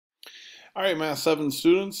All right, Math 7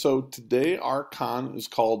 students. So today our con is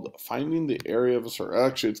called finding the area of a circle.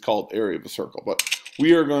 Actually, it's called area of a circle, but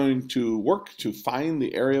we are going to work to find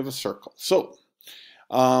the area of a circle. So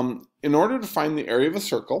in order to find the area of a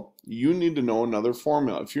circle, you need to know another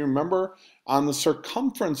formula. If you remember, on the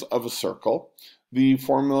circumference of a circle, the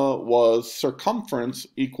formula was circumference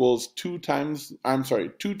equals 2 times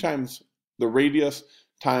the radius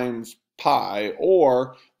times pi,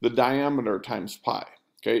 or the diameter times pi.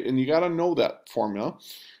 Okay, and you got to know that formula,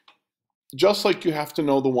 just like you have to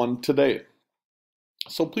know the one today.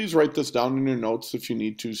 So please write this down in your notes if you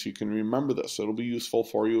need to, so you can remember this. It'll be useful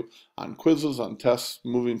for you on quizzes, on tests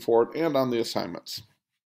moving forward, and on the assignments.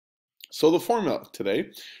 So the formula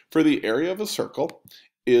today for the area of a circle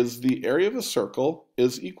is the area of a circle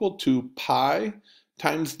is equal to pi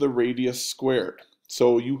times the radius squared.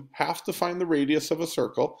 So you have to find the radius of a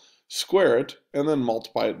circle, square it, and then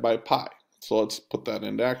multiply it by pi. So let's put that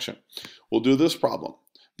into action. We'll do this problem.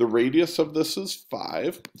 The radius of this is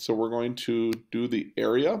 5, so we're going to do the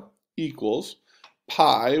area equals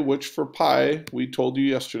pi, which for pi, we told you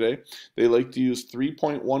yesterday, they like to use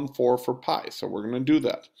 3.14 for pi, so we're going to do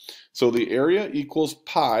that. So the area equals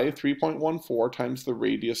pi 3.14 times the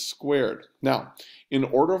radius squared. Now, in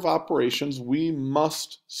order of operations, we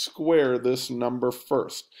must square this number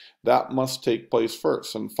first. That must take place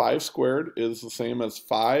first, and 5 squared is the same as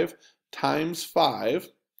 5 times 5,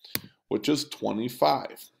 which is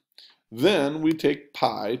 25. Then we take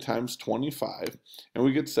pi times 25, and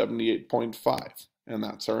we get 78.5, and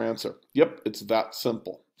that's our answer. Yep, it's that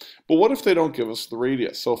simple. But what if they don't give us the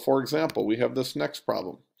radius? So for example, we have this next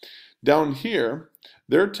problem. Down here,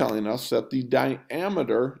 they're telling us that the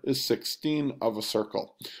diameter is 16 of a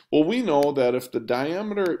circle. Well, we know that if the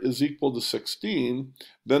diameter is equal to 16,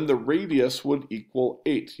 then the radius would equal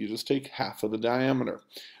 8. You just take half of the diameter.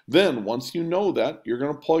 Then, once you know that, you're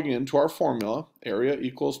going to plug into our formula, area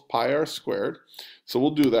equals pi r squared. So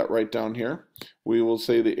we'll do that right down here. We will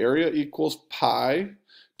say the area equals pi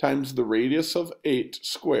times the radius of 8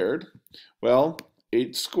 squared. Well,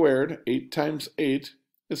 8 squared, 8 times 8,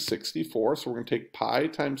 is 64, so we're going to take pi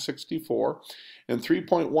times 64, and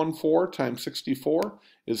 3.14 times 64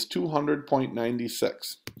 is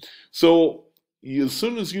 200.96. So as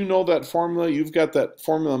soon as you know that formula, you've got that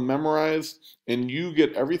formula memorized, and you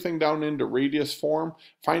get everything down into radius form,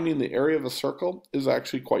 finding the area of a circle is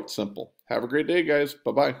actually quite simple. Have a great day, guys.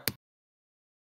 Bye-bye.